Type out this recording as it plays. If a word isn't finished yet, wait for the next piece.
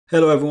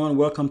Hello, everyone.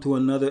 Welcome to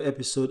another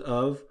episode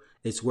of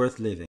It's Worth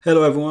Living.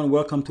 Hello, everyone.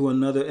 Welcome to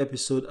another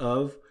episode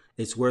of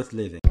It's Worth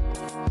Living.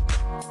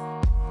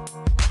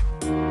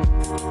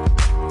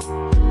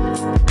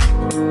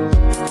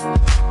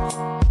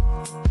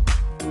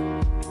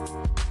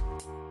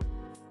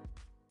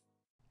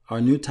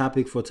 Our new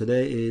topic for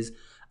today is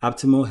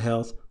optimal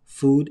health.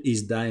 Food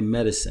is thy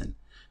medicine.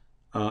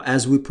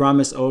 As we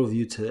promised all of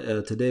you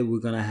today,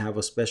 we're going to have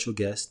a special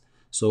guest.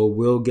 So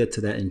we'll get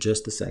to that in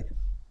just a second.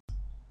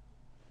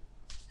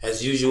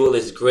 As usual,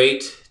 it's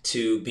great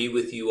to be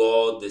with you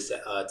all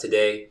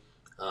today.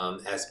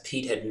 As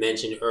Pete had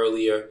mentioned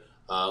earlier,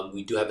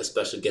 we do have a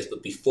special guest.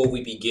 But before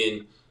we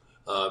begin,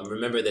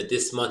 remember that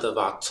this month of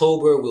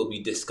October, we'll be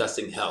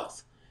discussing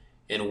health.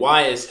 And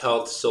why is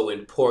health so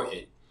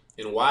important?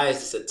 And why is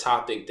this a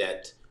topic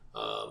that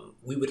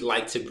we would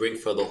like to bring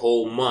for the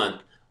whole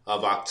month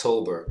of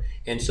October?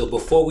 And so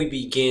before we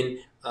begin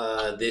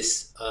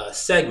this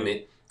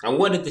segment, I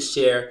wanted to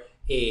share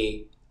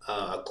a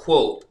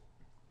quote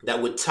that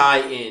would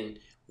tie in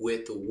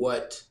with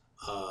what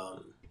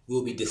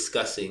we'll be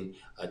discussing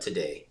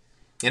today.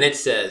 And it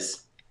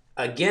says,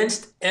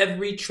 "Against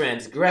every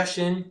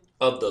transgression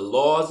of the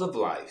laws of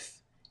life,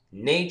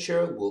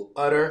 nature will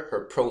utter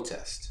her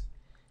protest.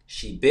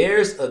 She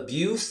bears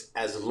abuse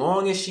as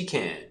long as she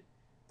can,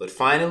 but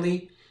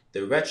finally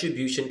the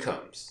retribution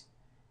comes,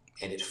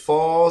 and it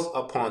falls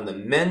upon the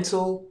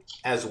mental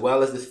as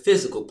well as the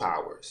physical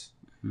powers.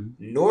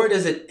 Nor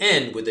does it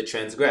end with the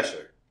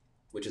transgressor,"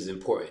 which is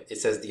important. It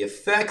says the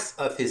effects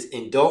of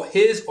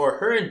his or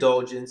her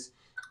indulgence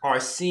are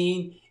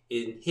seen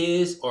in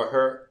his or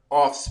her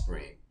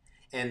offspring,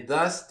 and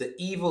thus the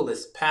evil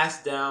is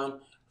passed down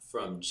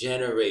from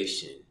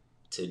generation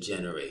to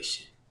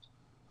generation.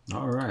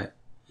 All right.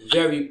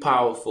 Very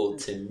powerful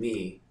to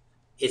me.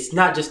 It's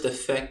not just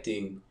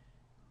affecting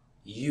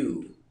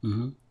you,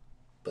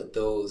 but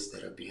those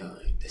that are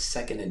behind, the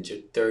second and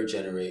third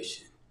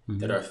generation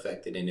that are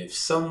affected. And if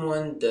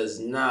someone does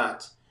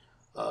not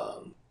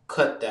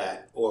cut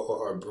that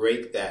or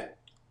break that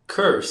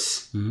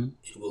curse,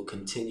 it will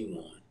continue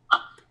on.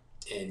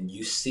 And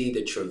you see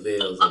the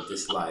travails of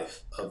this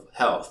life of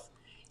health.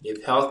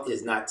 If health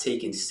is not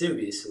taken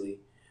seriously,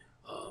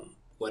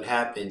 what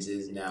happens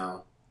is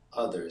now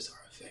others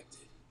are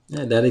affected.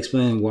 Yeah, that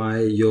explains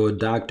why your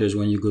doctors,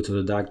 when you go to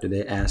the doctor,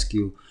 they ask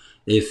you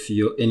if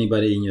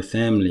anybody in your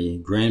family,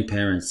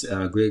 grandparents,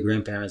 great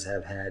grandparents,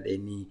 have had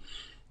any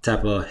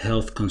type of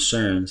health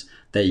concerns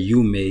that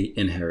you may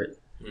inherit.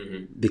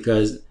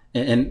 Because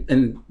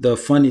and the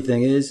funny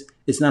thing is,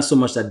 it's not so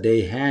much that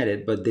they had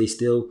it, but they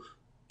still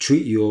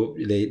treat you.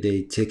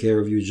 They take care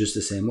of you just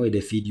the same way.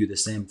 They feed you the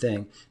same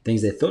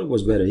things they thought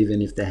was better,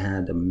 even if they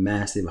had a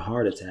massive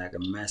heart attack, a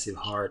massive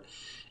heart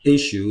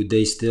issue.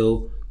 They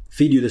still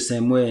feed you the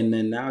same way, and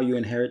then now you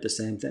inherit the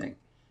same thing.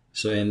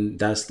 So, and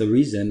that's the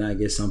reason I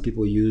guess some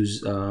people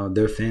use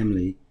their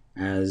family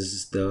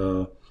as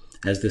the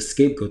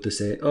scapegoat to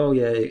say, "Oh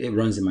yeah, it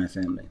runs in my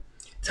family."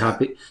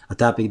 A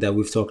topic that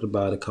we've talked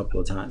about a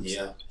couple of times.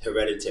 Yeah,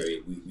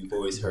 hereditary. We've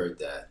always heard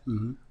that.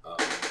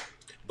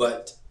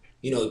 But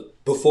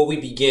before we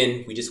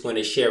begin, we just want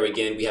to share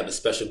again. We have a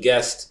special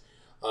guest.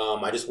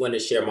 I just want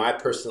to share my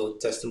personal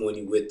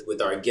testimony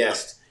with our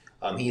guest.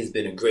 He has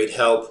been a great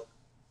help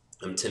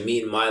to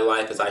me in my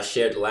life, as I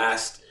shared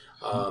last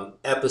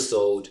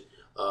episode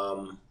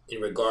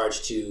in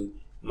regards to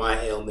my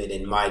ailment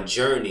and my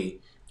journey.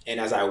 And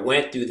as I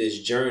went through this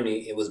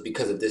journey, it was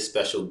because of this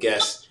special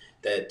guest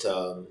that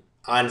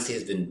honestly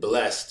has been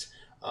blessed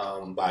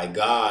by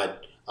God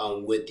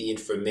with the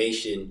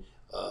information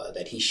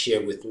that he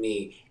shared with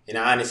me. And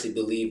I honestly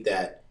believe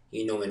that,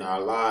 in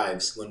our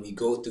lives, when we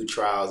go through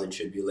trials and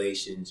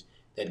tribulations,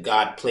 that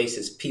God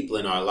places people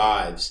in our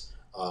lives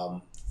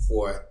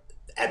for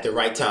at the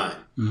right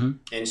time.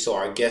 And so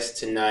our guest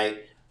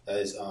tonight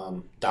is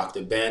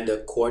Dr.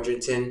 Banda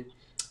Cordrington.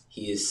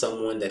 He is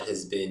someone that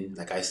has been,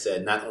 like I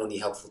said, not only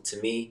helpful to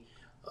me,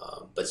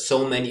 but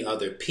so many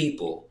other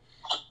people.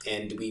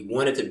 And we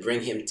wanted to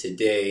bring him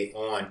today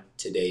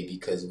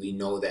because we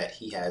know that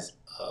he has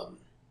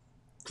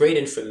great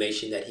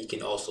information that he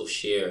can also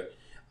share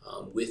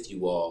with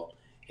you all.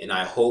 And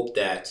I hope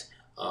that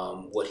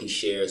what he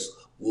shares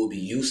will be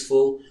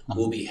useful,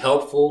 will be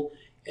helpful.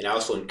 And I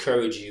also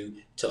encourage you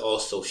to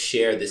also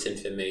share this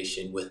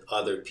information with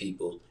other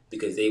people,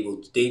 because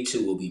they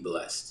too will be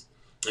blessed.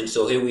 And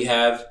so here we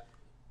have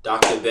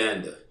Dr.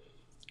 Banda.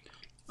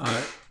 All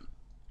right.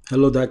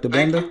 Hello, Dr.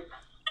 Banda.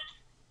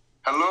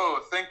 Hello,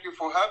 thank you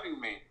for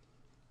having me.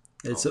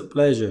 It's a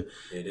pleasure.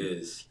 It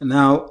is.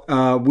 Now,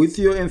 with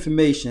your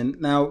information,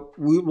 now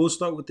we'll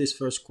start with this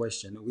first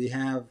question. We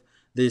have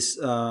this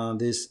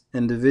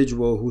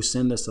individual who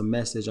sent us a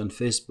message on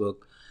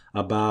Facebook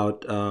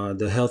about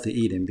the healthy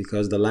eating,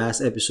 because the last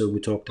episode we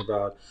talked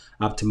about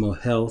optimal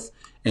health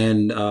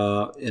and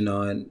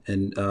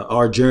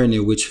our journey,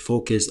 which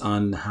focused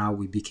on how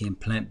we became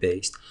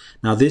plant-based.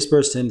 Now, this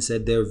person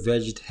said they're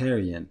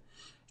vegetarian.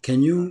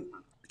 Can you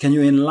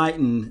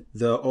enlighten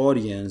the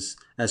audience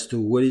as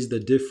to what is the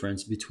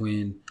difference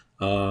between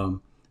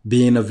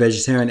being a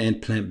vegetarian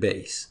and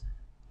plant-based?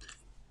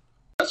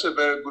 That's a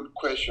very good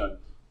question.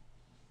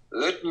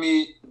 Let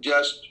me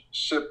just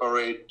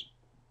separate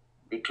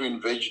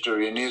between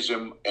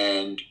vegetarianism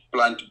and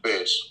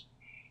plant-based.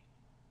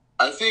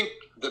 I think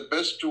the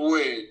best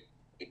way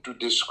to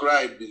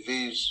describe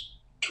these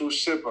two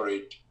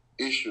separate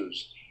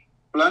issues,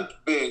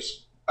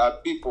 plant-based are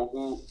people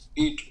who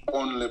eat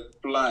only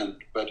plant,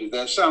 but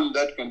there are some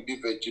that can be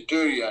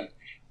vegetarian,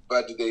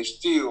 but they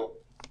still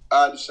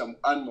add some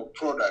animal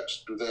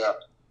products to their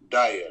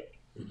diet.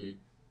 Mm-hmm.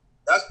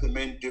 That's the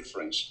main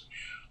difference.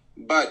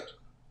 But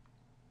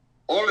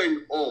all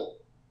in all,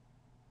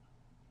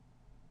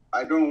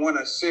 I don't want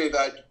to say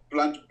that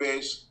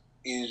plant-based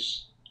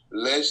is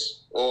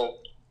less or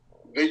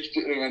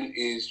vegetarian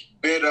is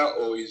better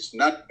or is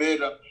not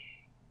better,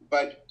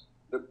 but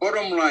the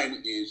bottom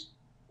line is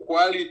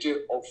quality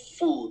of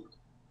food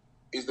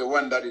is the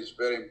one that is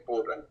very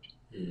important.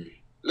 Mm.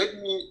 Let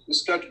me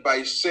start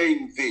by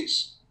saying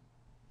this.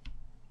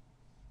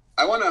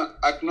 I want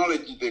to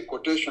acknowledge the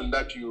quotation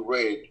that you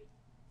read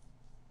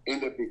in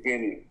the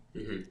beginning,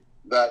 Mm-hmm.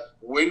 that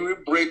when we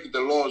break the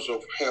laws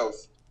of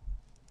health,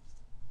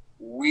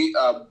 we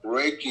are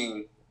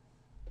breaking,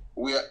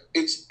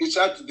 it's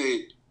at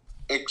the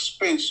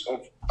expense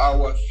of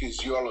our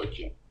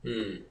physiology.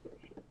 Mm.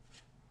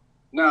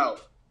 Now,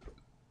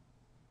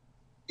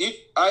 if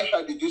I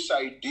had this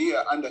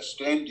idea,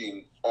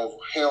 understanding of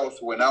health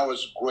when I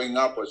was growing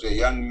up as a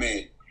young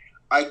man,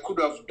 I could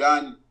have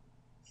done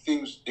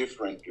things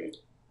differently.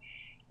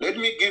 Let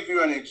me give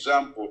you an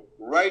example.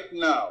 Right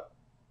now,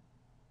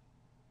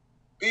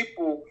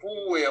 people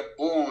who were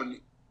born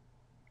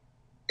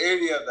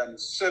earlier than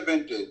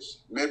 70s,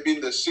 maybe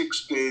in the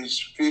 60s,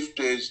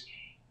 50s,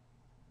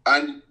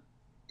 and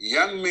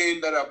young men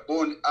that are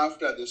born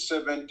after the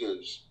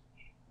 70s,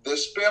 the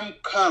sperm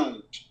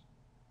count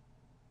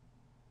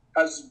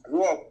has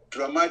dropped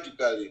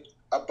dramatically,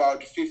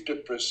 about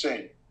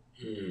 50%.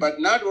 Mm. But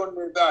not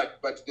only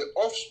that, but the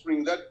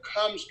offspring that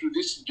comes to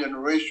this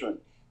generation,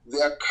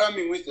 they are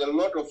coming with a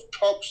lot of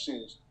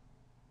toxins,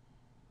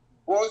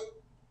 both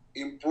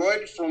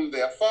employed from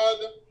their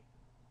father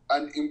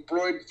and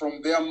employed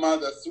from their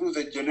mother through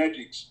the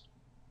genetics.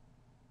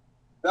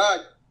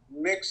 That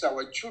makes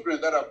our children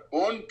that are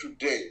born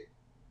today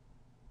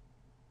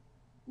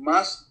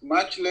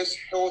much less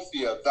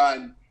healthier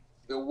than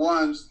the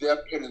ones their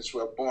parents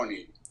were born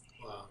in.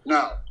 Wow.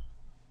 Now,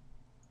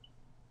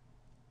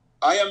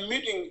 I am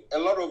meeting a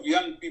lot of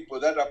young people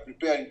that are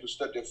preparing to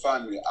start a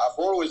family. I've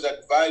always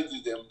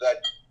advised them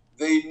that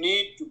they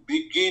need to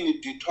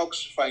begin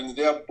detoxifying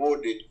their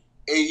body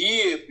a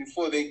year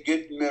before they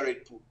get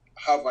married to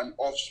have an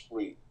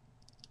offspring,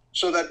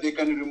 so that they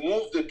can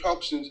remove the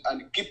toxins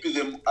and keep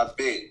them at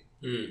bay.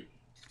 Mm.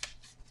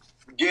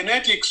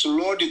 Genetics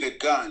load the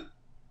gun,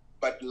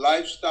 but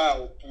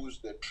lifestyle pulls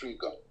the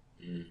trigger.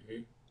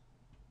 Mm-hmm.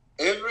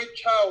 Every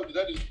child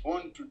that is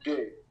born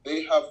today,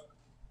 they have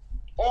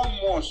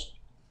almost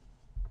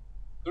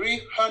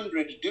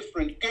 300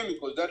 different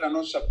chemicals that are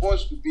not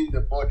supposed to be in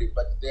the body,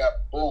 but they are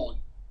born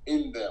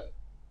in them.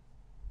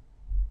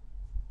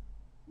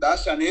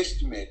 That's an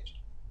estimate.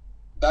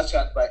 That's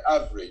by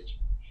average.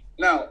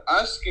 Now,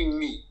 asking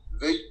me,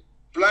 the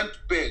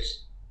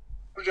plant-based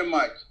pretty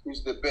much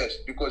is the best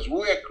because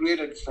we are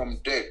created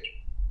from dirt.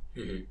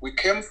 Mm-hmm. We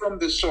came from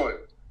the soil.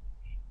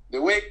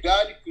 The way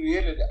God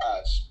created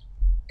us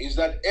is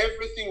that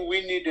everything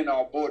we need in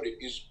our body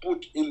is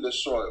put in the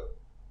soil.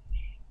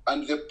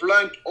 And the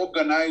plant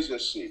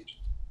organizes it,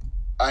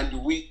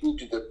 and we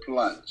eat the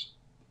plant.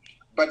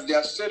 But there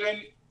are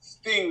certain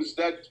things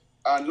that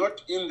are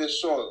not in the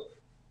soil.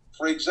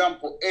 For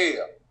example,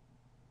 air,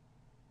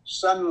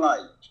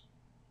 sunlight.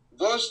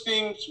 Those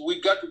things,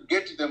 we got to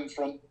get them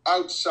from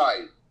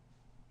outside.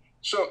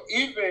 So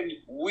even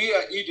we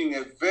are eating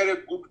a very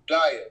good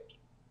diet,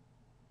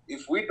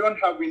 if we don't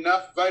have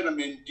enough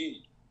vitamin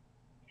D,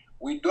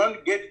 we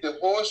don't get the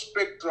whole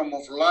spectrum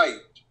of light,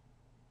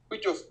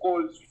 which of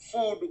course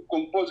food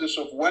composes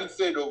of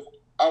 1/3 of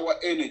our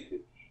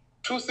energy.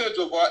 2/3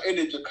 of our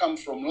energy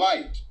comes from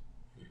light.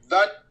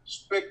 That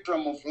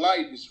spectrum of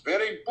light is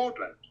very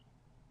important.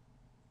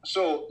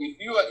 So if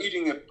you are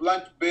eating a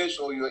plant-based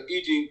or you are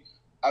eating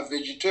a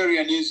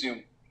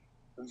vegetarianism,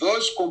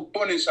 those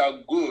components are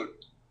good,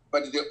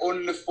 but they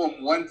only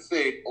form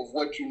 1/3 of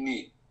what you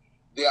need.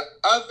 There are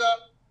other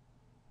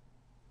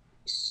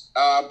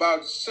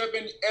about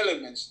 7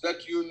 elements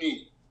that you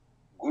need: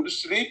 good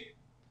sleep,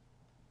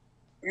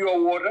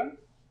 pure water,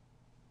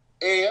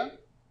 air,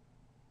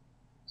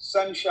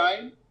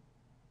 sunshine,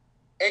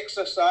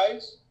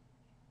 exercise,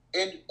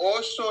 and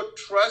also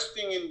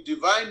trusting in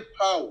divine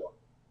power.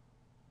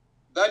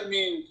 That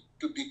means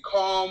to be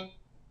calm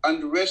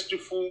and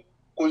restful,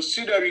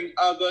 considering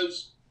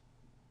others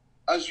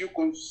as you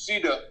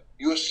consider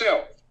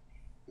yourself.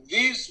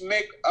 These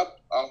make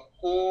up a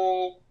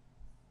whole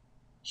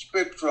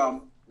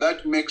spectrum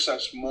that makes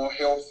us more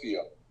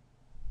healthier.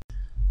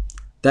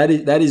 That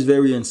is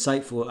very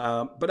insightful.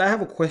 But I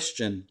have a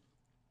question.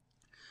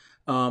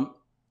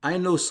 I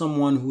know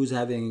someone who's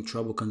having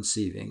trouble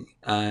conceiving,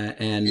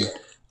 and Yeah.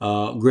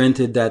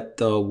 Granted that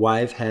the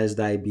wife has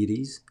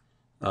diabetes,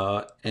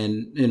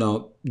 and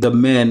the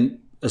man,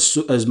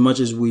 as much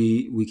as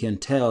we can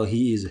tell,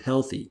 he is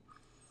healthy.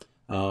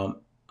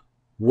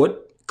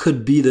 What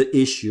could be the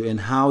issue,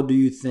 and how do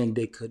you think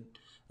they could?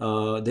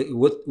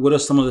 What are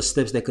some of the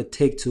steps they could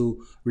take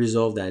to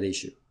resolve that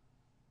issue?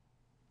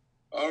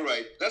 All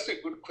right, that's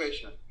a good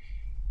question.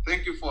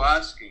 Thank you for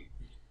asking.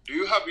 Do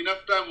you have enough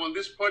time on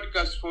this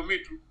podcast for me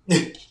to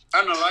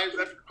analyze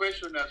that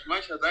question as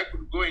much as I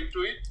could go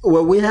into it?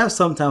 Well, we have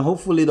some time.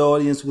 Hopefully, the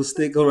audience will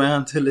stick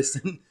around to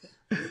listen.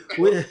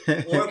 Or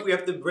if we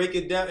have to break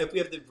it down, if we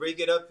have to break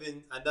it up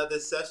in another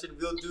session,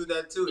 we'll do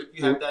that too. If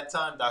you have that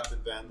time, Dr.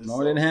 Van.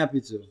 More than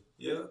happy to.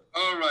 Yeah.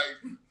 All right.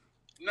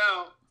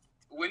 Now,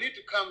 when it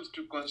comes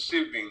to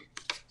conceiving,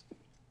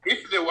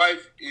 if the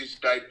wife is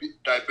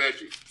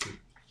diabetic,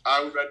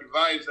 I would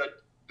advise that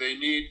they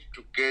need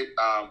to get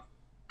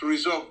to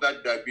resolve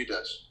that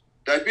diabetes.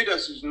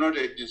 Diabetes is not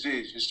a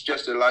disease; it's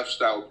just a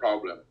lifestyle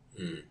problem.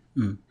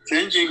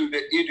 Changing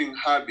the eating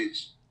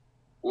habits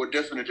will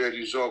definitely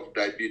resolve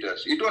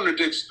diabetes. It only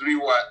takes 3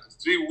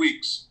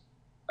 weeks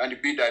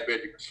and be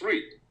diabetic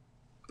free.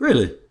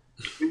 Really?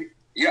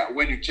 Yeah,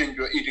 when you change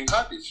your eating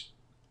habits.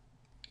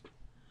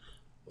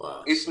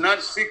 Wow. It's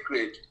not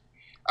secret.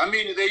 I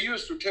mean, they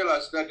used to tell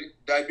us that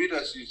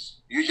diabetes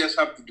is, you just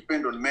have to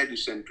depend on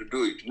medicine to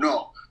do it.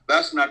 No,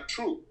 that's not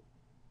true.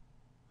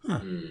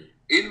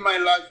 In my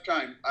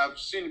lifetime, I've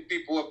seen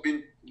people who have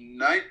been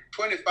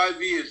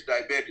 25 years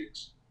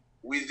diabetics.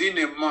 Within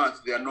a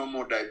month, they are no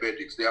more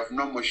diabetics. They have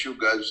no more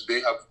sugars.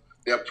 They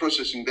are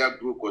processing their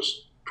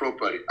glucose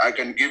properly. I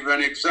can give you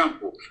an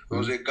example. There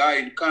was a guy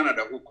in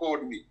Canada who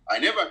called me. I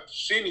never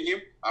seen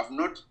him. I've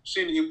not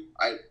seen him.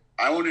 I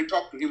only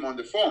talked to him on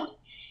the phone.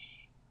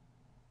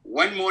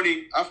 One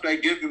morning, after I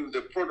gave him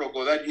the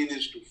protocol that he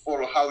needs to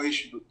follow, how he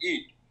should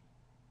eat,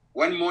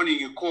 one morning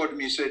he called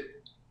me and said,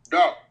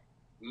 "Doc,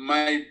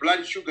 my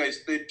blood sugar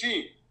is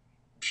 13.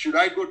 Should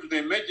I go to the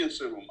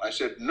emergency room?" I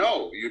said,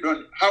 "No, you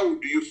don't. How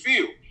do you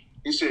feel?"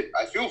 He said,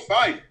 "I feel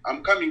fine.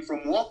 I'm coming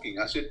from walking."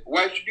 I said,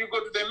 "Why should you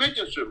go to the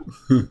emergency room?"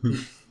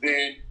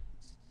 Then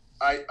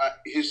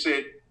he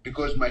said,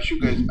 "Because my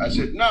sugar is," I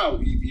said, "No,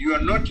 you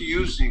are not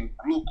using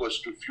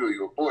glucose to fuel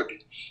your body.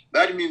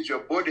 That means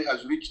your body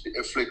has reached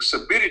a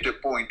flexibility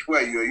point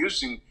where you're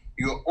using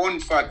your own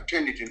fat,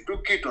 turn it into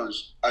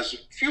ketones as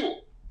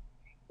fuel.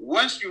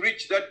 Once you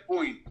reach that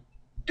point,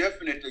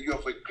 definitely you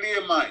have a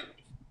clear mind.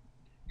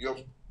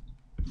 You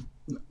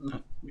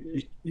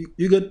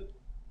good?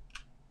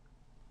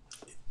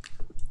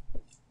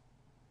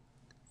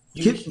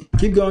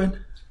 Keep going.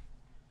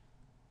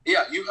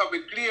 Yeah, you have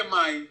a clear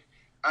mind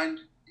and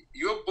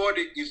your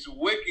body is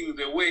working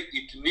the way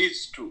it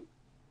needs to.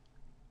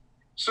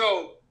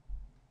 So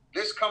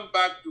let's come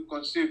back to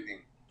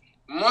conceiving.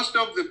 Most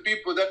of the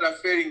people that are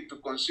failing to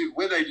conceive,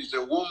 whether it is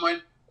a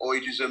woman or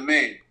it is a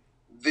man,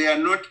 they are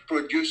not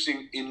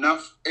producing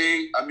enough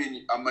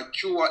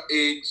mature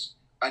eggs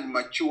and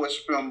mature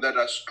sperm that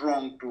are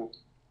strong to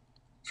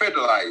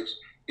fertilize.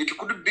 It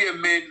could be a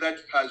man that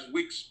has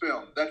weak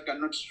sperm that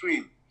cannot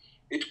swim.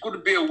 It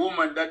could be a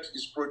woman that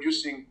is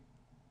producing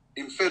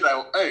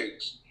infertile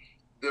eggs.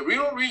 The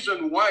real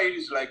reason why it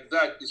is like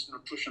that is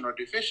nutritional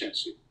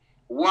deficiency.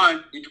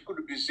 1, it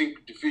could be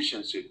zinc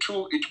deficiency.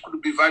 2, it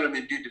could be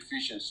vitamin D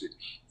deficiency.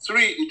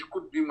 3, it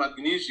could be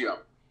magnesium,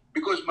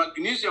 because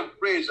magnesium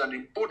plays an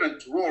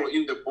important role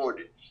in the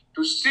body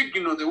to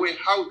signal the way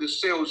how the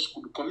cells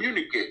could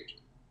communicate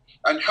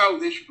and how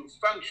they should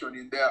function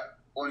in their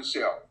own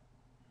self.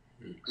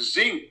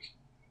 Zinc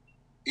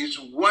is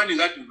one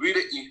that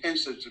really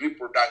enhances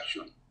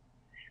reproduction.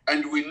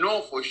 And we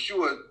know for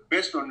sure,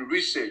 based on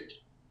research,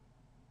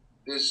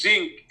 the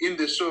zinc in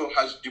the soil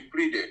has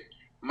depleted.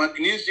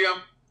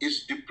 Magnesium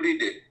is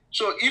depleted.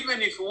 So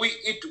even if we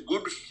eat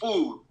good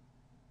food,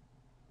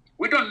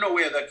 we don't know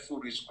where that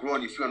food is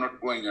grown if you're not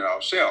growing it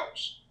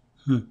ourselves.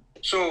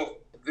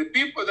 So the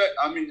people that,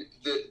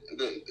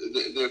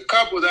 the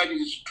couple that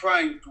is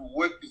trying to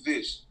work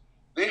this,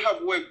 they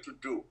have work to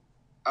do.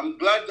 I'm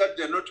glad that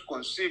they're not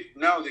conceived.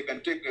 Now they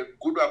can take a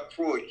good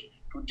approach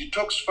to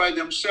detoxify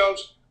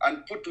themselves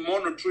and put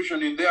more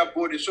nutrition in their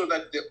body so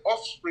that the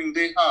offspring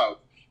they have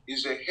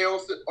is a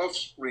healthy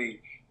offspring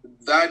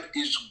that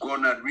is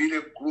gonna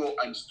really grow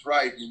and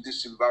thrive in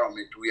this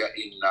environment we are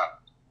in now.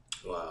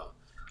 Wow.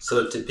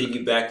 So to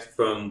piggyback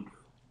from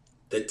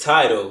the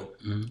title,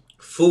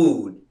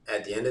 food,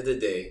 at the end of the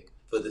day,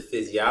 for the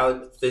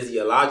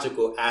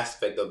physiological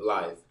aspect of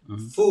life,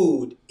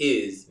 food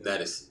is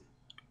medicine.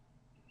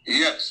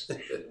 Yes,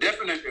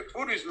 definitely.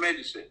 Food is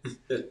medicine.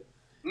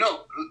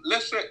 No,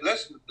 let's take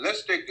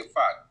a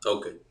fact.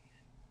 Okay.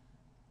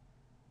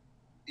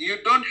 You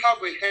don't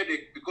have a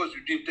headache because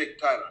you didn't take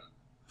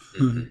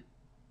Tylenol.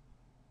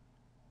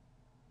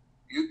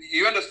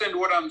 You understand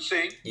what I'm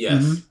saying?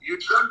 Yes. You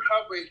don't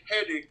have a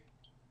headache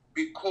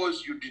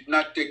because you did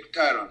not take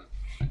Tylenol.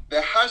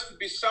 There has to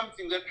be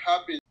something that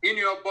happens in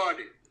your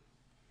body.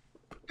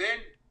 Then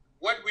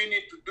what we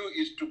need to do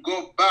is to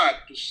go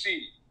back to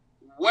see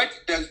what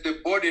does the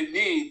body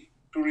need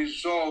to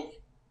resolve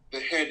the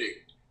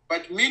headache.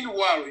 But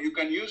meanwhile, you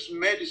can use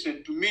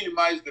medicine to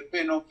minimize the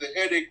pain of the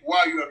headache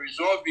while you are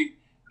resolving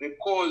the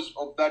cause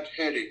of that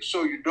headache.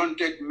 So you don't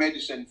take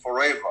medicine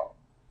forever.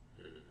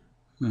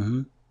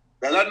 Mm-hmm.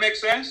 Does that make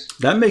sense?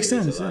 That makes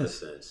It sense. makes a lot of Yes.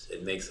 sense.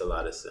 It makes a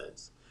lot of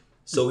sense.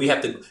 So we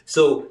have to.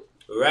 So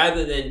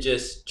rather than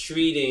just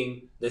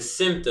treating the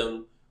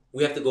symptom,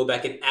 we have to go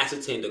back and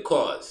ascertain the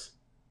cause.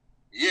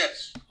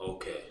 Yes.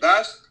 Okay.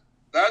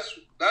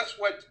 That's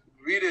what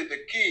really the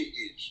key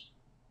is.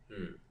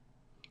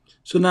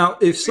 So now,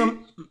 if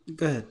some,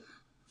 go ahead.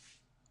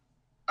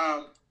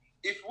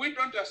 If we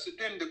don't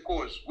ascertain the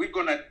cause, we're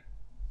gonna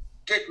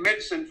take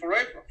medicine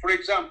forever. For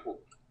example,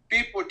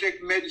 people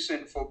take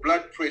medicine for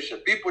blood pressure.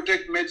 People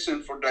take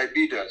medicine for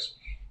diabetes.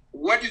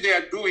 What they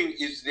are doing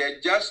is they're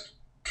just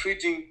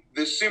treating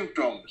the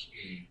symptoms,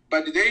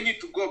 but they need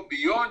to go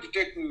beyond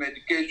taking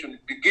medication,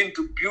 begin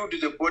to build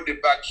the body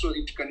back so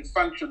it can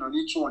function on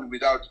its own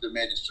without the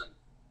medicine.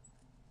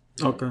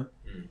 Okay,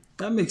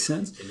 that makes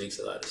sense. It makes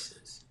a lot of sense.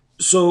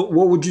 So,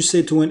 what would you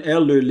say to an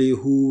elderly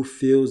who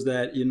feels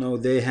that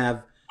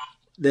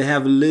they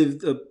have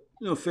lived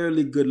a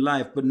fairly good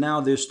life, but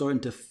now they're starting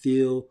to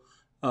feel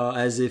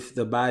as if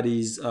the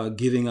body's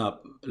giving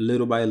up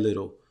little by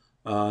little?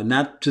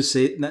 Not to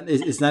say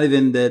it's not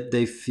even that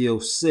they feel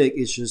sick.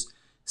 It's just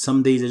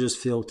some days they just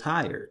feel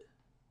tired.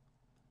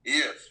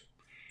 Yes.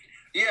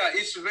 Yeah,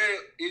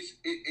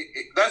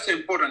 that's an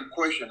important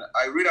question.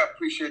 I really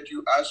appreciate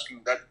you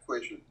asking that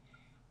question.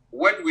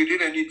 What we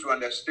really need to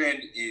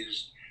understand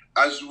is,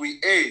 as we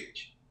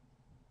age,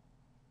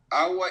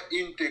 our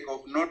intake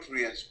of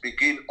nutrients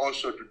begin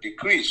also to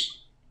decrease.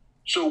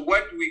 So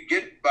what we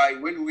get by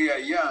when we are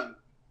young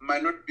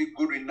might not be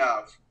good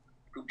enough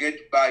to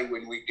get by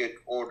when we get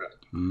older.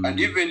 And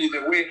even in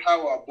the way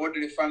how our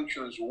bodily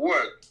functions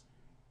work,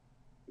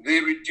 they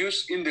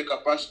reduce in the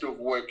capacity of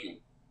working.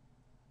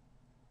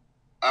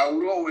 I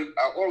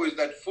always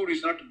that food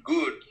is not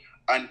good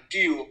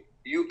until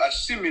you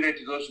assimilate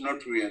those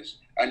nutrients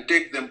and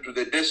take them to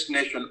the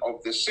destination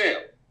of the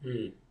cell.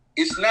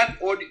 It's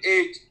not old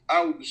age,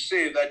 I would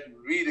say, that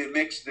really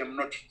makes them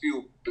not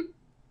feel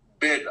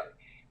better.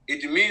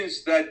 It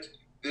means that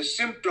the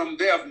symptoms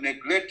they have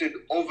neglected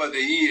over the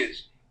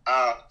years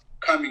are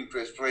coming to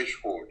a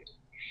threshold.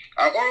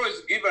 I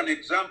always give an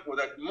example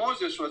that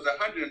Moses was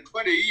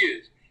 120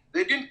 years.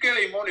 They didn't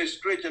carry him on a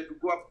stretcher to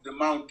go up the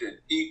mountain.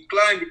 He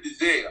climbed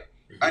there,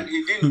 and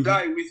he didn't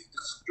die with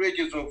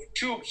stretches of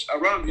tubes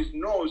around his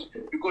nose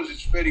because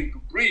he's failing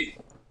to breathe.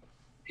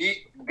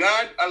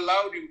 God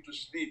allowed him to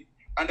sleep.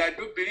 And I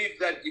do believe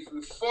that if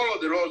we follow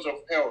the laws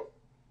of health,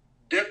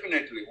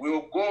 definitely we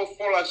will go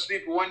fall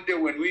asleep one day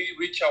when we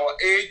reach our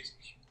age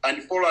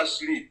and fall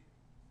asleep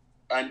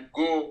and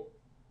go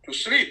to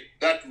sleep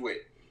that way.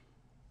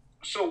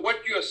 So what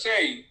you're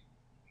saying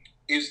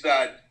is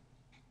that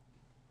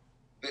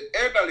the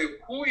elderly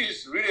who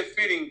is really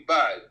feeling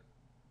bad,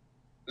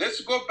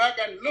 let's go back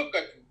and look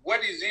at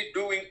what is he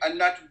doing and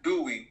not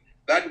doing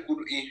that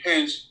could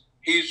enhance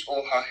his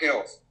or her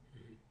health.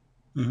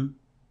 Mm-hmm.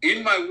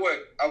 In my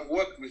work, I've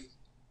worked with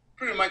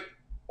pretty much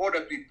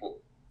older people.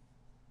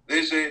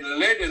 There's a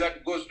lady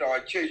that goes to our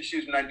church.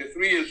 She's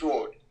 93 years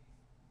old.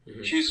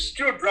 She's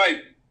still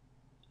driving.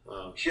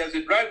 Wow. She has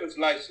a driver's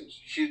license.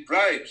 She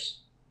drives.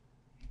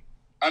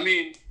 I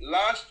mean,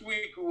 last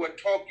week we were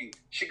talking.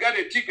 She got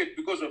a ticket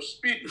because of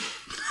speeding.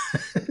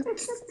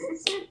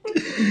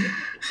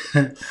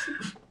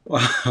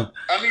 Wow.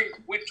 I mean,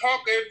 we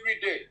talk every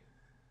day.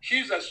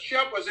 She's as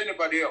sharp as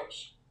anybody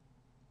else.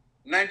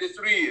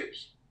 93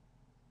 years.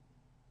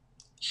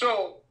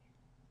 So,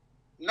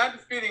 not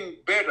feeling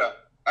better,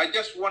 I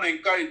just want to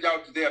encourage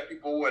out there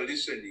people who are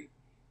listening.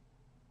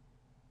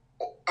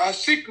 Our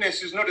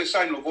sickness is not a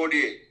sign of old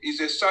age. It's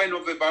a sign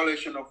of a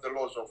violation of the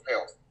laws of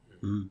health.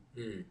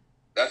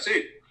 That's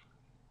it.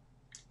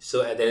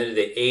 So at the end of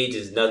the day, age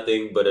is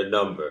nothing but a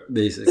number.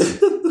 Basically.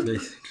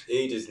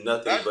 Age is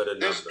nothing but a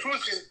number.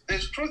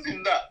 There's truth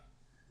in that.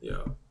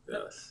 Yeah,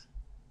 yes.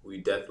 We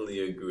definitely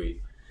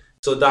agree.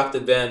 So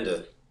Dr.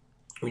 Banda,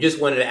 we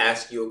just wanted to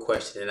ask you a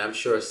question, and I'm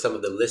sure some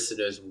of the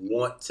listeners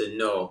want to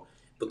know,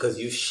 because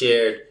you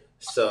shared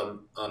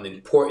some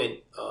important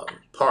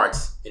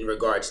parts in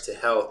regards to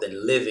health and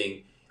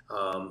living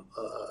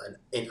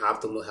in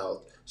optimal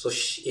health. So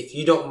if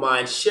you don't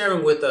mind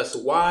sharing with us,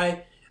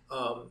 why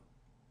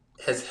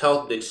has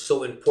health been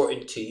so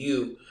important to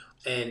you,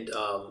 and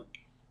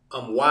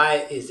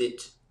why is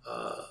it,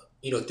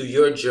 through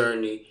your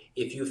journey,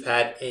 if you've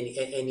had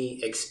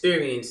any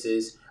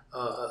experiences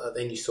of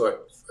any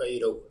sort,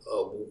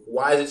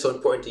 why is it so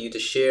important to you to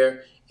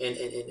share, and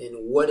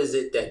what is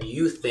it that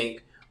you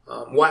think,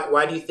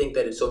 why do you think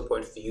that it's so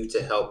important for you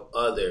to help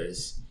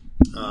others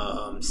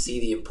see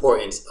the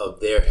importance of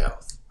their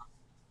health?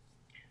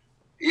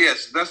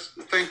 Yes,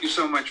 thank you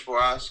so much for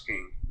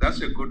asking.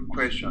 That's a good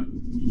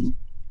question.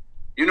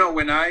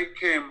 When I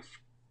came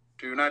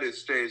to United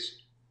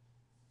States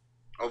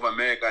of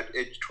America at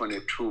age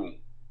 22,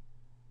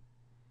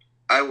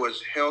 I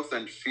was healthy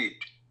and fit.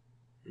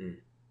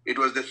 It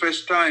was the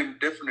first time,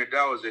 definitely,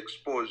 I was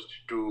exposed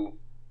to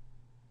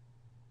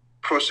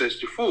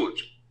processed food.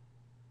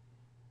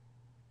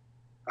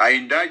 I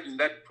indulged in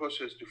that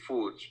processed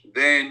foods.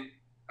 Then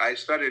I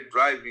started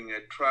driving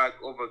a truck,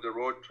 over the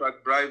road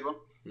truck driver.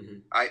 Mm-hmm.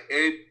 I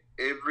ate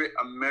every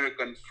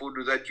American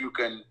food that you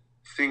can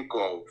think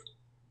of.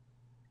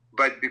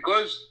 But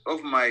because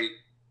of my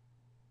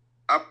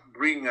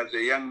upbringing as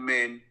a young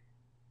man,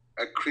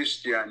 a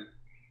Christian,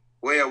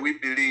 where we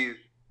believe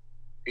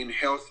in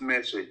health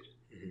message,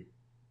 mm-hmm.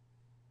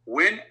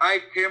 when I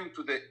came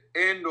to the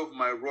end of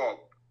my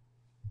rope,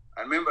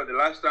 I remember the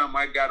last time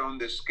I got on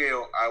the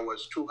scale, I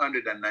was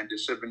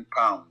 297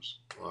 pounds.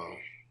 Wow.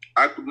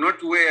 I could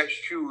not wear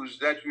shoes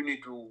that you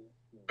need to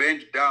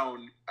bend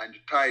down and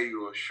tie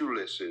your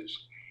shoelaces.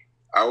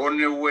 I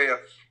only wear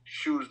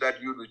shoes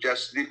that you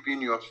just slip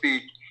in your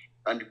feet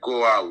and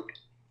go out.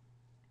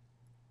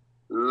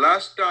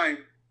 Last time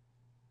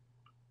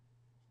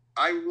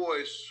I wore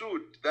a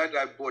suit that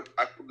I bought,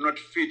 I could not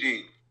fit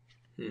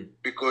in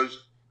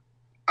because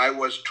I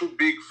was too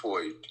big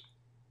for it.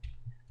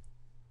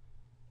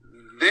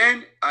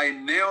 Then I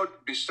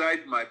knelt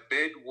beside my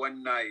bed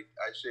one night.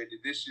 I said,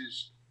 this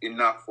is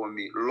enough for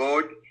me.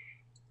 Lord,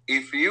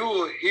 if you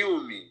will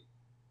heal me,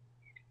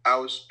 I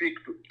will speak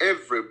to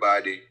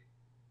everybody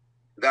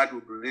that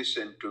would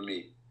listen to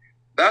me.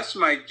 That's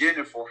my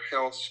journey for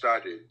health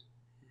started.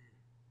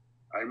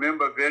 I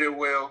remember very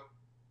well,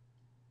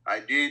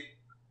 I did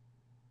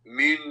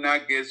mean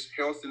nuggets,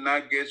 health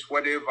nuggets,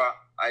 whatever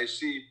I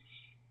see.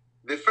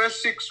 The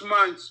first 6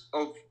 months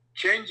of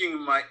changing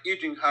my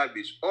eating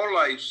habits, all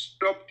I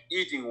stopped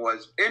eating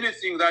was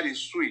anything that is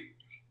sweet.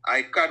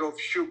 I cut off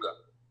sugar.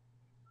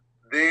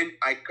 Then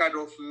I cut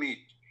off meat.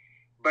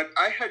 But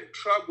I had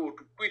trouble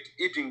to quit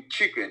eating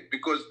chicken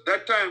because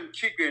that time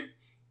chicken,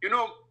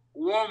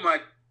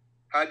 Walmart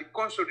had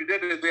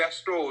consolidated their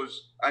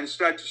stores and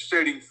started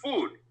selling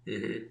food.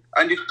 Mm-hmm.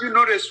 And if you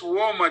notice,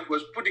 Walmart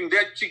was putting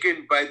their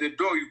chicken by the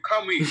door, you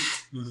come in.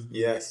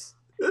 Yes.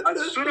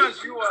 As soon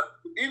as you were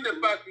in the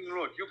parking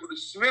lot, you could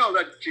smell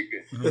that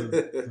chicken.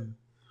 Mm-hmm.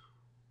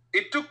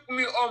 It took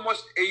me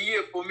almost a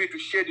year for me to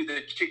shed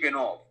the chicken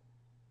off.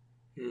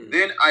 Mm.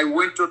 Then I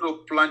went out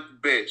of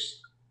plant-based.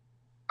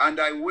 And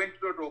I went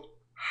out of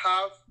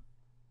half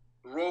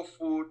raw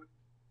food,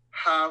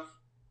 half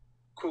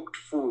cooked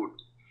food.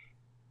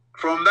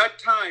 From that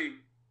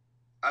time,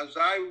 as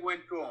I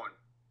went on,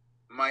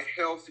 my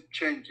health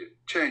changed.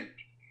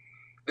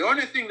 The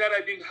only thing that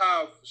I didn't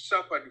have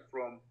suffered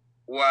from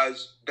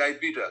was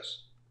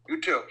diabetes.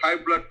 You tell high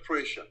blood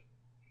pressure.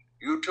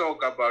 You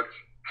talk about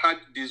heart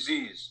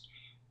disease.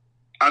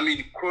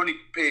 Chronic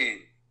pain,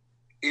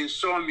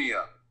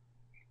 insomnia,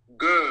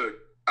 GERD,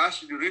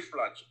 acid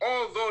reflux.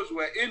 All those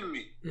were in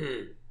me.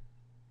 Mm.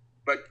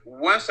 But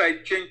once I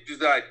changed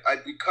that, I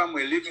become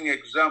a living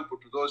example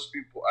to those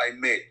people I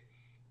met.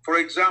 For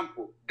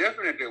example,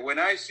 definitely when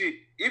I see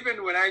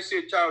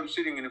a child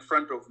sitting in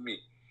front of me,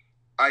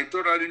 I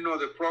totally know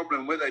the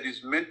problem, whether it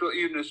is mental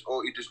illness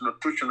or it is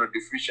nutritional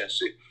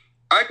deficiency.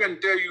 I can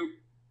tell you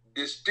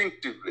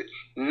distinctively,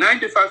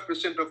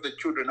 95% of the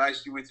children I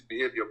see with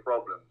behavior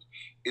problems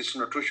is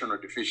nutritional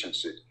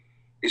deficiency.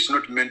 It's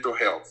not mental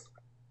health.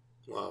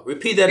 Wow.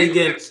 Repeat that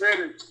again.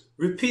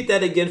 Repeat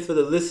that again for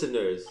the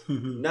listeners.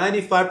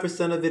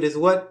 95% of it is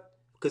what?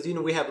 Because,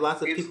 we have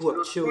lots of people who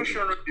have children.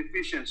 Nutritional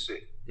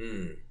deficiency.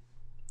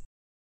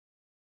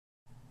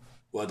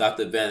 Well,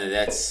 Dr. Banner,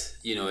 that's,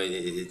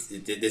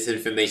 this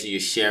information you're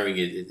sharing,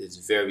 it's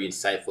very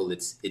insightful.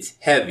 It's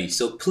heavy.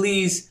 So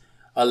please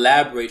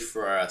elaborate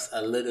for us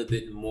a little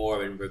bit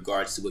more in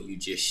regards to what you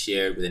just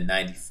shared with the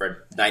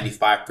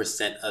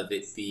 95% of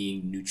it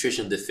being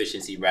nutritional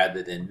deficiency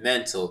rather than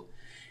mental.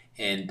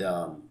 And,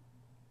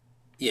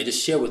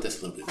 just share with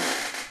us a little bit more.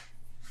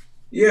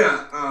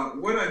 Yeah,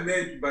 what I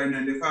meant by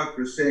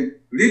 95%,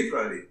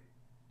 literally,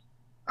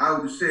 I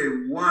would say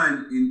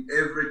 1 in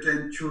every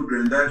 10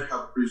 children that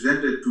have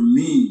presented to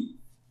me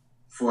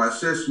for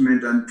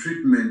assessment and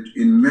treatment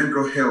in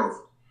mental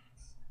health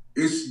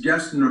is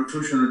just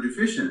nutritional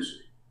deficiency.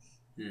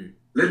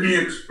 Let me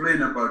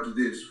explain about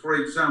this. For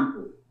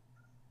example,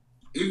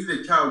 if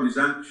the child is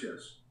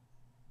anxious,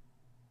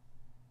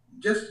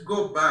 just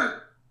go back.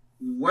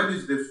 What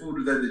is the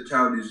food that the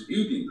child is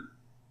eating?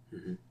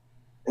 Mm-hmm.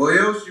 Or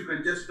else you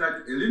can just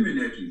start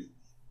eliminating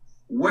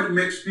what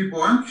makes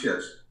people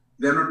anxious.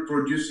 They're not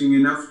producing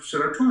enough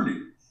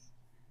serotonin.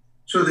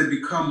 So they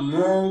become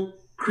more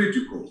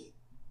critical.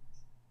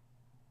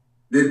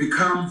 They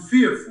become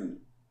fearful.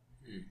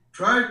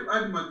 Try to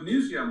add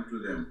magnesium to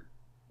them.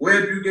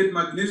 Where do you get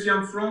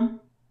magnesium from?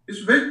 It's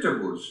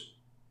vegetables.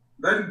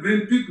 That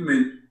green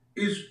pigment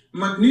is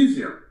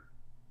magnesium.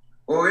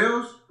 Or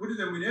else put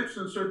them in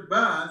Epsom salt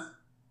bath,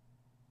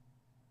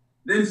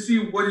 then see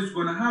what is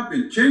going to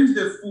happen. Change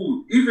the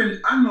food. Even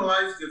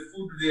analyze the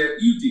food they are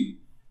eating.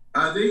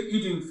 Are they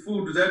eating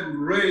food that would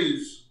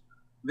raise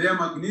their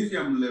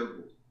magnesium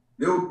level?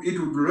 It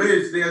would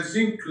raise their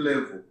zinc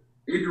level.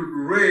 It would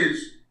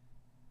raise,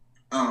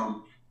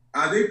 are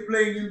they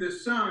playing in the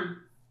sun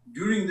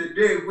during the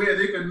day where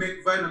they can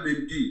make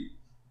vitamin D?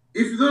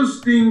 If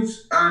those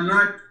things are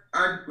not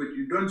adequate,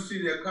 you don't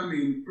see they're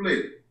coming in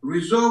play,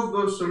 resolve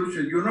those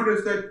solutions. You'll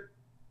notice that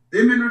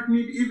They may not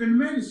need even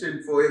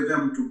medicine for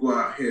them to go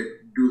ahead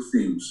do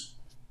things.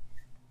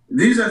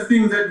 These are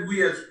things that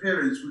we as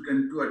parents, we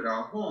can do at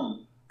our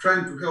home,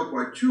 trying to help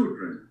our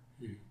children.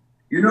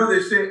 You know,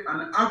 they say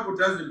an apple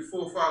doesn't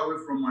fall far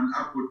away from an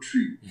apple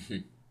tree.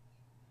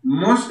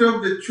 Most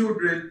of the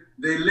children,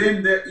 they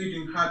learn their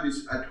eating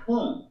habits at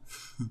home.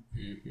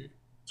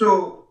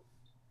 So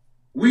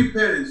we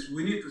parents,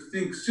 we need to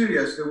think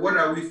seriously, what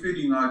are we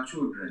feeding our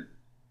children?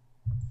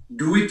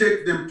 Do we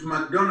take them to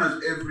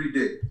McDonald's every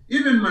day?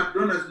 Even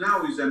McDonald's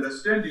now is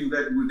understanding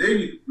that they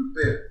need to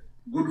prepare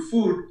good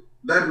food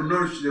that will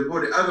nourish the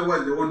body.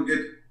 Otherwise, they won't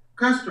get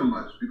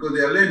customers because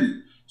they are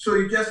learning. So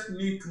you just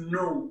need to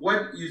know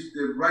what is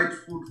the right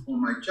food for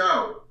my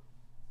child.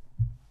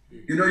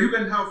 You know, you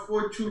can have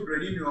 4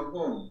 children in your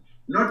home.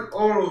 Not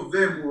all of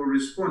them will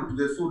respond to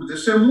the food the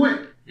same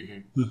way.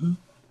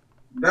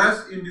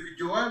 That's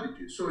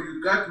individuality. So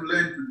you got to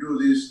learn to do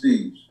these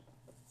things.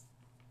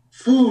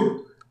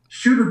 Food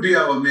should be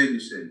our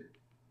medicine.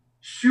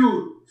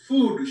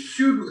 Food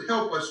should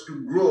help us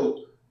to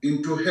grow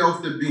into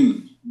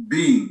healthy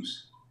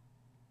beings.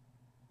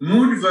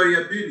 Mood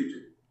variability.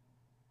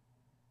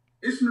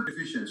 It's not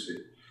deficiency.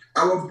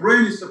 Our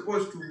brain is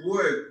supposed to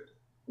work,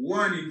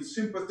 one in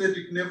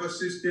sympathetic nervous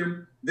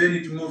system, then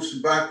it moves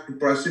back to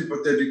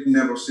parasympathetic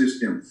nervous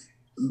system.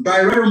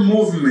 Bilateral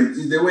movement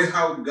is the way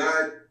how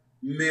God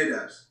made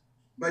us.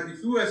 But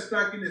if we are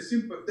stuck in a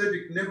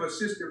sympathetic nervous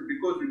system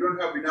because we don't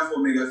have enough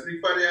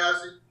omega-3 fatty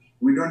acid,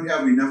 we don't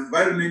have enough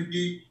vitamin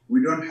D,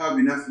 we don't have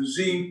enough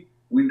zinc,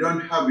 we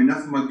don't have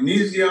enough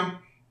magnesium,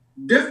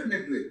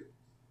 definitely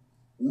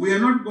we are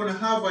not going to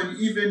have an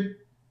even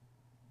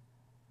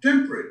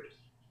temperate.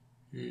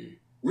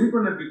 We're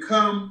going to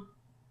become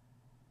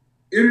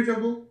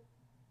irritable.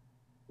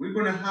 We're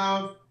going to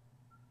have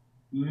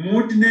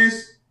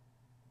moodiness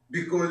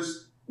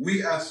because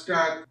we are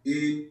stuck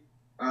in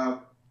a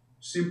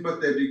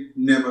sympathetic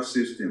nervous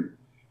system.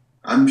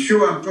 I'm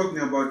sure I'm talking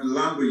about the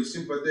language,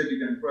 sympathetic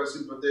and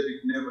parasympathetic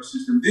nervous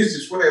system. This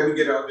is where we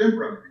get our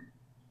temperament.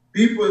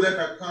 People that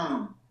are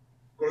calm,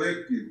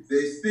 collective,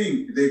 they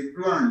think, they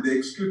plan, they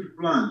execute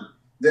plans.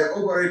 They're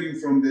operating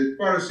from the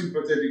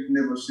parasympathetic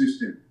nervous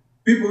system.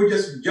 People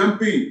just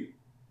jump in,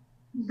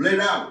 bled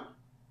out,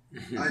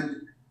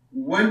 and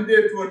one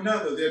day to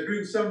another, they're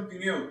doing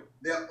something else.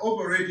 They're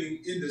operating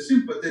in the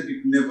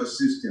sympathetic nervous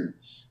system.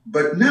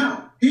 But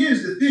now,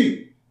 here's the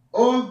thing.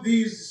 All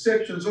these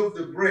sections of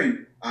the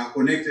brain are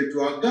connected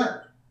to our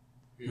gut.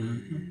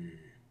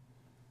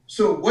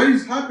 So what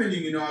is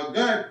happening in our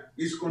gut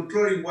is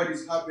controlling what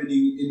is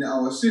happening in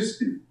our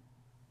system,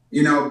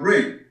 in our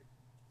brain.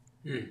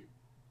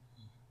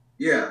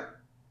 Yeah.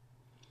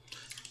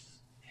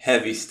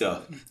 Heavy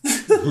stuff.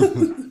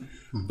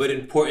 But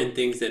important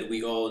things that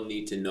we all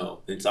need to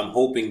know. And so I'm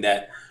hoping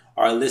that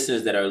our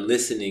listeners that are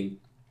listening,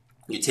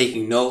 you're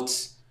taking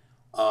notes.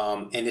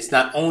 And it's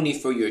not only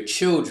for your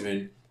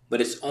children,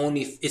 but it's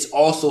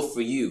also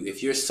for you.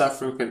 If you're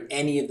suffering from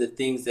any of the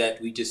things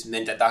that we just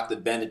mentioned, that Dr.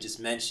 Bennett just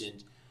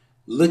mentioned,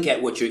 look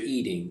at what you're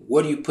eating.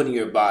 What are you putting in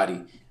your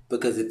body?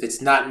 Because if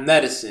it's not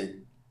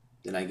medicine,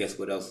 then I guess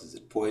what else is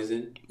it?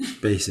 Poison?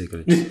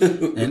 Basically.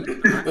 And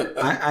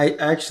I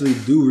actually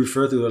do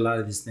refer to a lot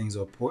of these things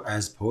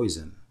as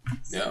poison.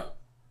 Yeah.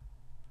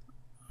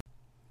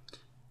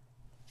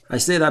 I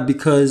say that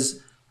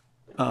because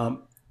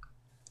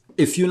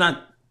if you're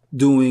not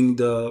doing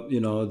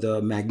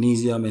the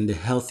magnesium and the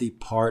healthy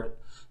part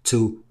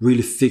to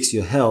really fix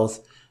your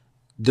health,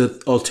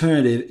 the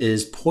alternative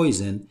is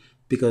poison,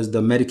 because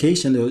the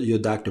medication that your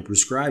doctor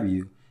prescribe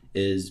you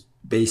is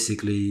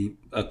basically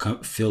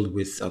filled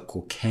with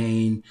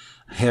cocaine,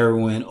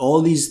 heroin,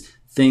 all these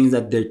things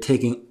that they're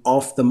taking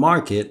off the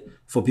market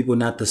for people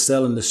not to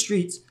sell in the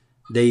streets.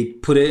 They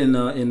put it in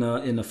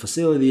a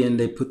facility and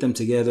they put them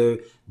together,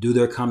 do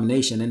their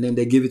combination, and then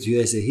they give it to you.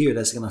 They say, here,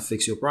 that's gonna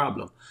fix your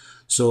problem.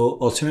 So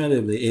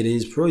alternatively, it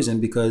is poison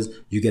because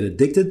you get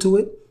addicted to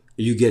it,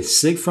 you get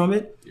sick from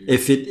it.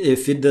 If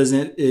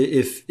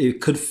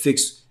it could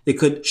fix, it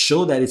could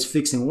show that it's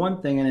fixing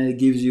one thing and then it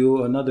gives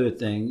you another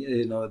thing,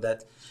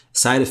 that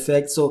side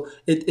effect. So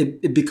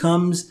it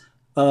becomes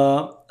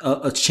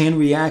a chain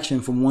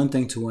reaction from one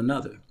thing to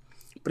another.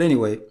 But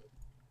anyway,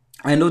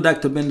 I know,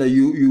 Dr. Bender,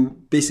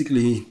 you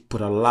basically put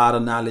a lot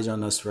of knowledge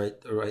on us right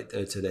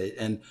there today.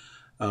 And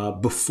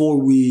before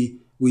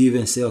we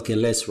even say, okay,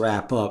 let's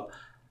wrap up,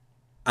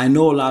 I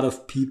know a lot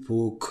of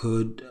people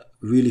could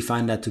really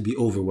find that to be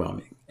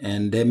overwhelming.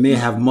 And they may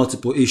have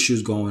multiple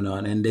issues going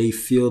on and they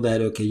feel that,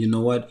 okay, you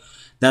know what?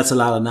 That's a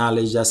lot of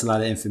knowledge. That's a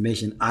lot of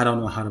information. I don't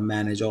know how to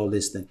manage all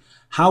this thing.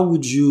 How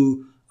would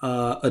you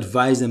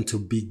advise them to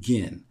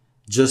begin?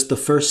 Just the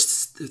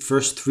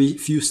first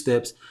few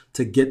steps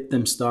to get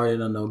them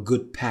started on a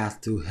good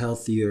path to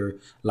healthier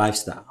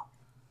lifestyle.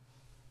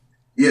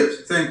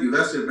 Yes, thank you.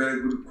 That's a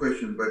very good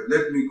question. But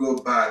let me go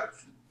back.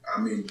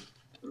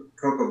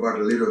 Talk about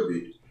a little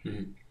bit.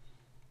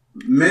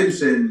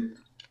 Medicine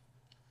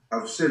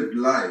have saved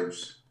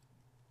lives.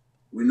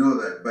 We know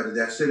that. But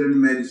there are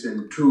certain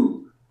medicine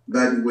too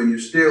that when you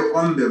stay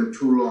on them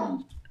too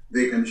long,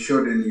 they can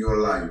shorten your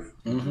life.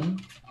 Mm-hmm.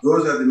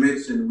 Those are the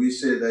medicine we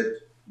say that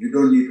you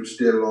don't need to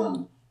stay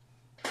long.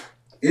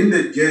 In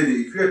the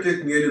journey, if you're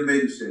taking any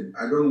medicine,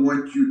 I don't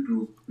want you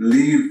to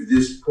leave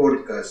this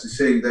podcast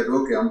saying that,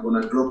 okay, I'm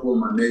going to drop all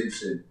my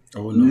medicine.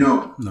 Oh,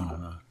 no. No.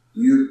 No.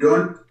 You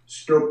don't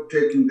stop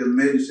taking the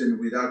medicine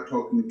without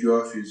talking to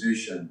your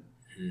physician.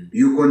 Mm-hmm.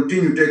 You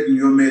continue taking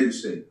your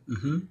medicine,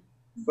 Mm-hmm.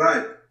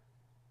 but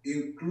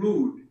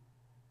include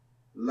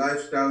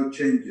lifestyle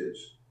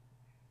changes.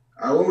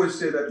 I always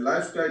say that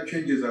lifestyle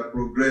changes are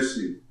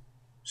progressive.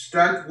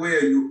 Start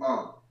where you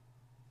are.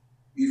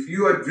 If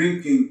you are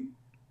drinking,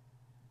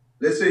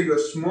 let's say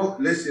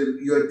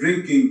you're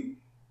drinking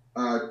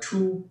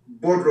 2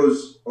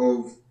 bottles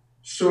of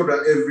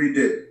soda every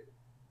day.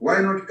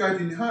 Why not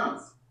cut in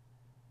half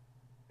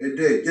a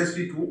day? Just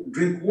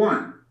drink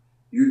 1.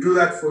 You do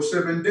that for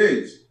 7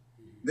 days.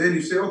 Then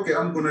you say, okay,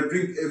 I'm going to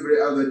drink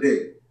every other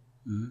day.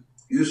 Mm-hmm.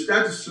 You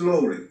start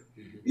slowly.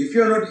 Mm-hmm. If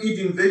you're not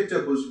eating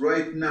vegetables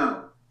right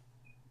now,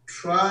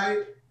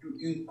 try to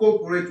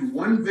incorporate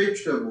 1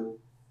 vegetable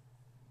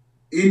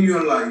in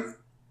your life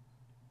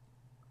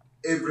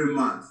every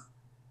month.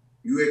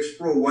 You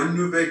explore 1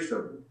 new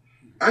vegetable.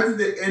 At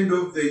the end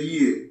of the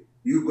year,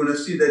 you're going to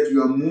see that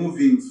you are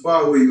moving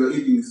far away. You're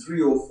eating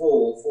 3 or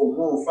 4 or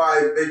more,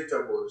 5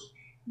 vegetables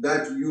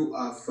that you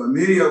are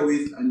familiar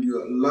with and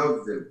you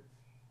love them.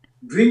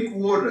 Drink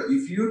water.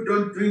 If you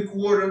don't drink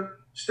water,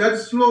 start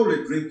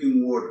slowly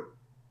drinking water.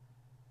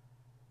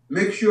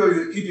 Make sure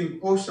you're eating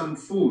wholesome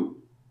food.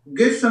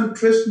 Get some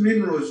trace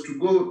minerals to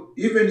go.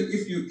 Even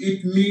if you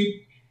eat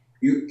meat,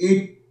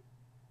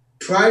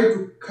 try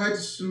to cut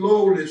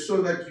slowly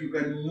so that you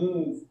can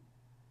move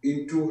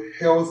into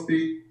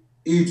healthy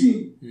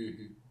eating.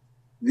 Mm-hmm.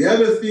 The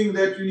other thing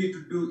that you need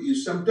to do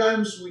is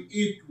sometimes we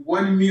eat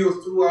 1 meal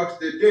throughout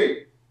the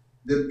day.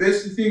 The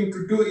best thing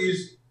to do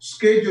is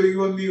schedule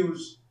your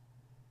meals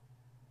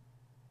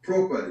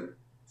properly.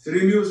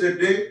 3 meals a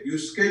day, you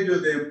schedule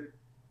them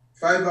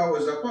 5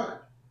 hours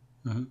apart.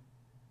 Mm-hmm.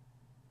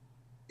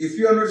 If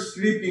you are not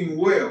sleeping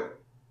well,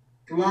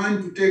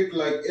 plan to take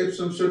like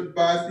Epsom salt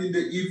bath in the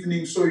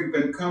evening so you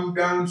can calm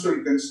down, so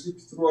you can sleep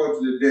throughout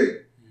the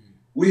day.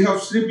 We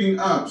have sleeping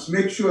apps.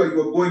 Make sure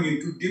you are going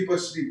into deeper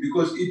sleep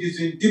because it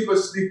is in deeper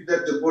sleep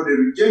that the body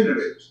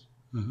regenerates.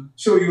 Mm-hmm.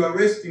 So you are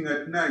resting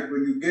at night.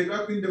 When you get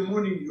up in the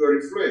morning, you are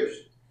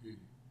refreshed. Mm-hmm.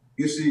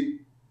 You see,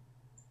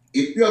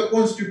 if you are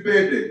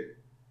constipated,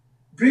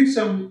 drink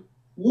some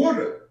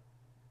water.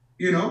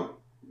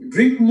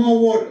 Drink more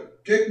water.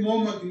 Take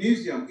more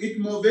magnesium. Eat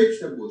more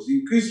vegetables.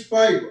 Increase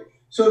fiber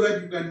so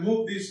that you can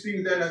move these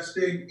things that are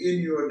staying in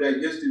your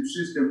digestive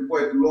system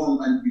quite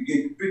long and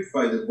begin to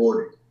purify the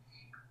body.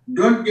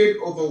 Don't get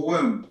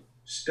overwhelmed.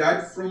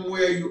 Start from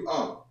where you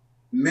are.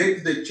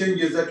 Make the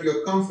changes that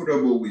you're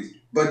comfortable with,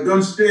 but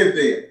don't stay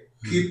there.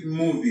 Keep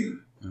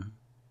moving.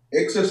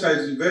 Exercise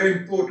is very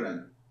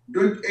important.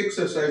 Don't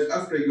exercise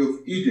after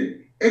you've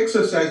eaten.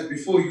 Exercise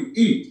before you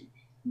eat.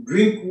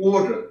 Drink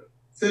water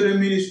 30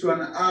 minutes to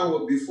an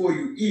hour before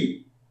you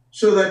eat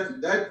so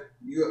that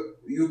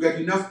you get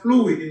enough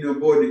fluid in your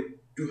body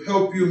to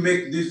help you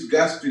make these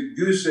gastric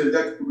juices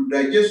that will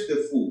digest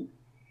the food.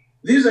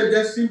 These are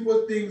just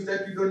simple things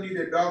that you don't need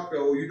a doctor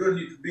or you don't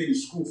need to be in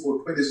school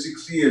for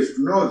 26 years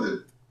to know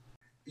them.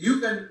 You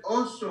can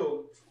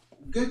also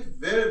get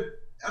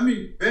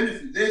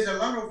benefit. There's a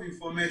lot of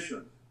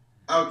information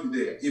out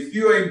there. If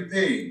you are in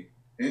pain,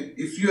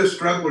 if you are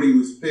struggling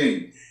with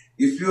pain,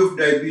 if you have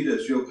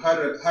diabetes, you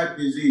have heart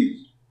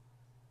disease,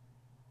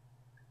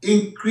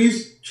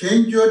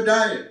 change your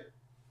diet.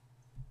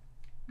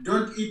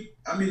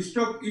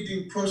 Stop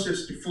eating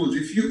processed foods.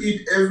 If you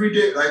eat every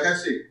day, like I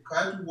said,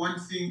 cut 1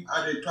 thing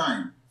at a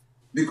time.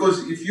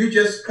 Because if you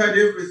just cut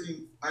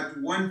everything at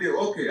 1 day,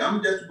 okay,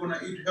 I'm just going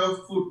to eat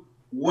health food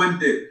 1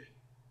 day.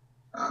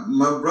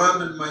 My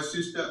brother and my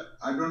sister,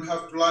 I don't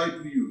have to lie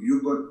to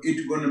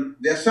you.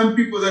 There are some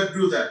people that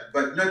do that,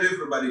 but not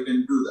everybody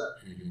can do that.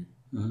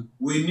 Mm-hmm. Mm-hmm.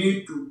 We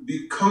need to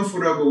be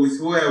comfortable with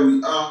where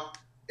we are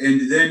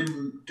and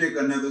then take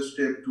another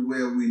step to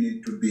where we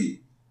need to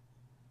be.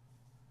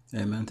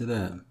 Amen to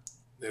that.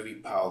 Very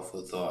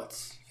powerful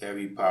thoughts.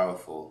 Very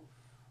powerful.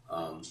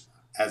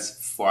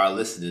 As for our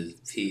listeners,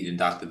 Pete and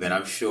Dr. Ben,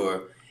 I'm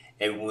sure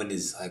everyone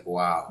is like,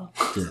 wow.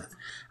 Yeah.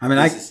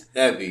 This is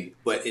heavy,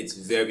 but it's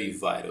very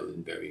vital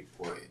and very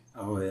important.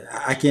 Oh, yeah.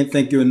 I can't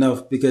thank you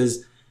enough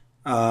because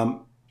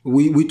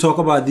we talk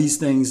about these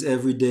things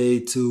every day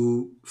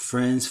to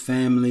friends,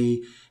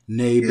 family,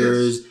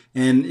 neighbors, yes,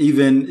 and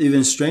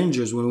even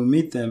strangers when we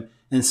meet them.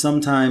 And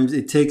sometimes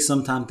it takes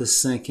some time to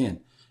sink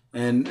in.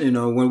 And,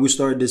 when we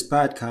started this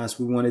podcast,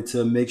 we wanted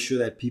to make sure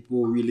that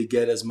people really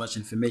get as much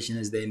information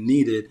as they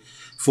needed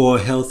for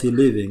healthy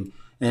living.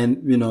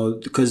 And,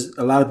 because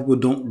a lot of people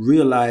don't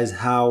realize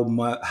how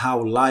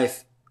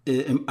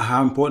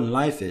important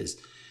life is.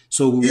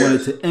 So we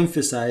wanted to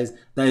emphasize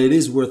that it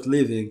is worth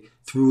living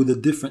through the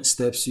different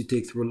steps you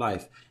take through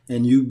life.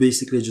 And you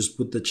basically just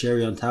put the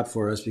cherry on top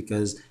for us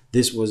because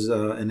this was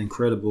an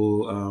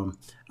incredible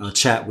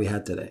chat we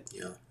had today.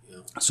 Yeah.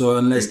 So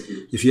unless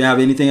if you have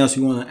anything else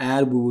you want to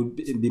add, we would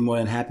be more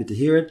than happy to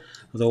hear it.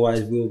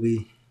 Otherwise, we'll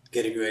be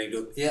getting ready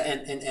to. Yeah,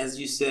 and as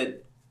you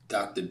said,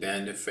 Dr.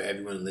 Banda, for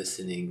everyone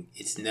listening,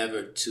 it's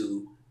never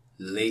too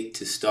late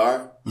to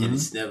start, and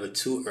it's never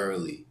too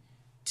early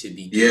to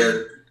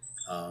begin.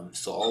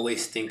 So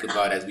always think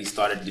about, as we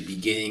started at the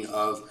beginning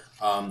of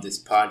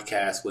this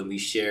podcast when we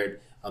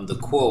shared the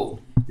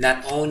quote,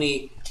 not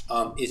only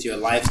is your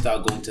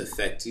lifestyle going to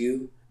affect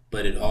you,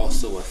 but it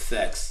also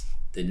affects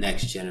the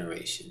next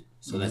generation.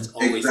 So let's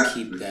always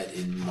keep that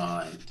in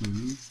mind.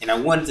 And I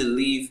wanted to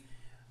leave,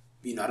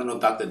 I don't know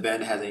if Dr.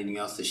 Ben has anything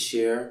else to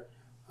share.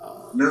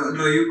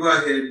 No, you go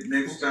ahead.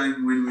 Next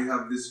time when we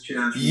have this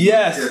chance.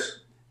 Yes.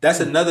 That's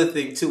another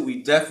thing too.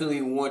 We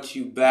definitely want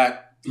you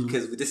back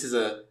because this is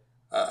a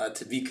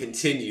to be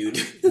continued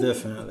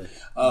definitely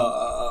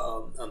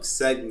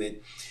segment.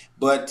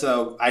 But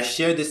I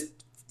shared this,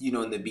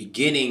 in the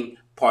beginning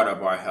part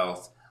of our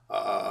health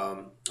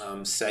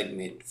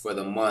segment for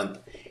the month,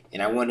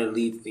 and I want to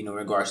leave in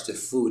regards to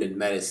food and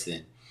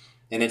medicine.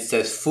 And it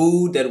says,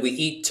 food that we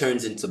eat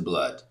turns into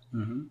blood.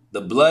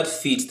 The blood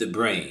feeds the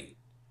brain.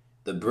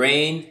 The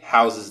brain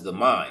houses the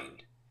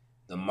mind.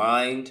 The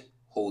mind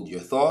holds your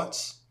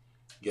thoughts.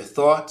 Your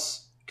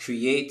thoughts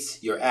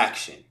creates your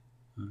action.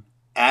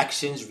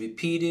 Actions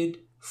repeated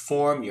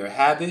form your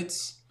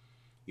habits.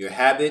 Your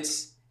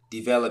habits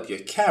develop your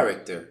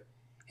character.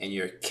 And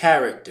your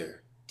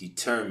character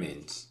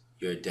determines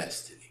your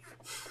destiny.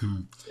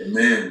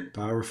 Amen.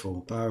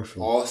 Powerful.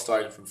 All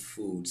starting from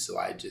food. So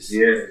I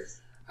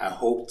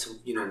hope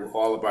to,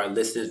 all of our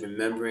listeners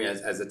remembering,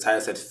 as the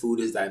title said, food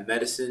is thy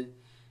medicine.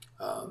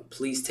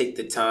 Please take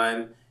the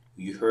time.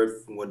 You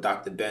heard from what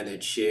Dr. Ben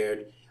had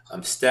shared.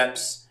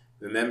 Steps,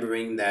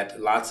 remembering that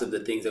lots of the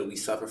things that we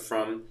suffer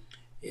from,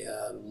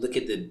 look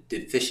at the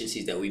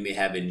deficiencies that we may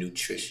have in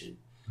nutrition.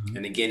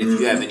 And again, if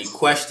you have any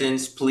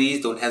questions,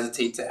 please don't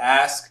hesitate to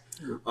ask.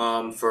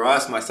 For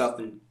us, myself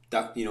and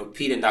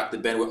Pete and Dr.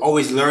 Ben, we're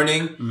always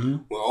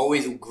learning. We're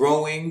always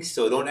growing.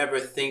 So don't ever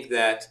think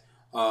that,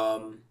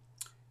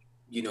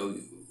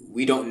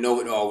 we don't know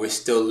it all. We're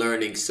still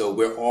learning. So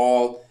we're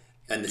all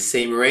in the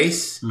same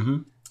race.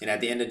 And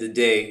at the end of the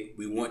day,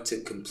 we want to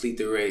complete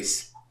the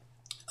race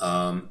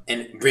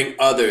and bring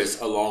others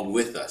along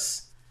with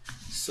us.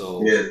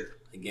 So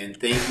again,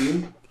 thank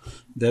you.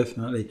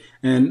 Definitely.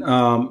 And,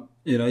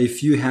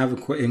 if you have a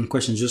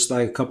question, just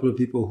like a couple of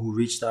people who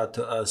reached out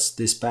to us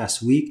this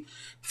past week,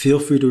 feel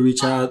free to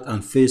reach out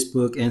on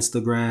Facebook,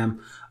 Instagram,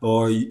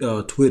 or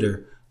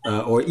Twitter,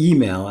 or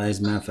email. As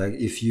a matter of fact,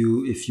 if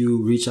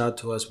you reach out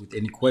to us with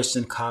any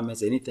question,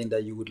 comments, anything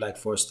that you would like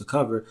for us to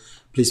cover,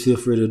 please feel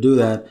free to do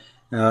that.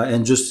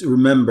 And just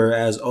remember,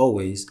 as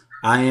always,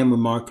 I am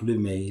remarkably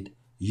made.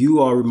 You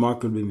are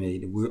remarkably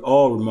made. We're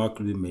all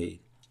remarkably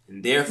made.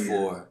 And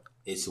therefore,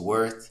 it's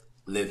worth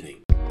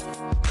living.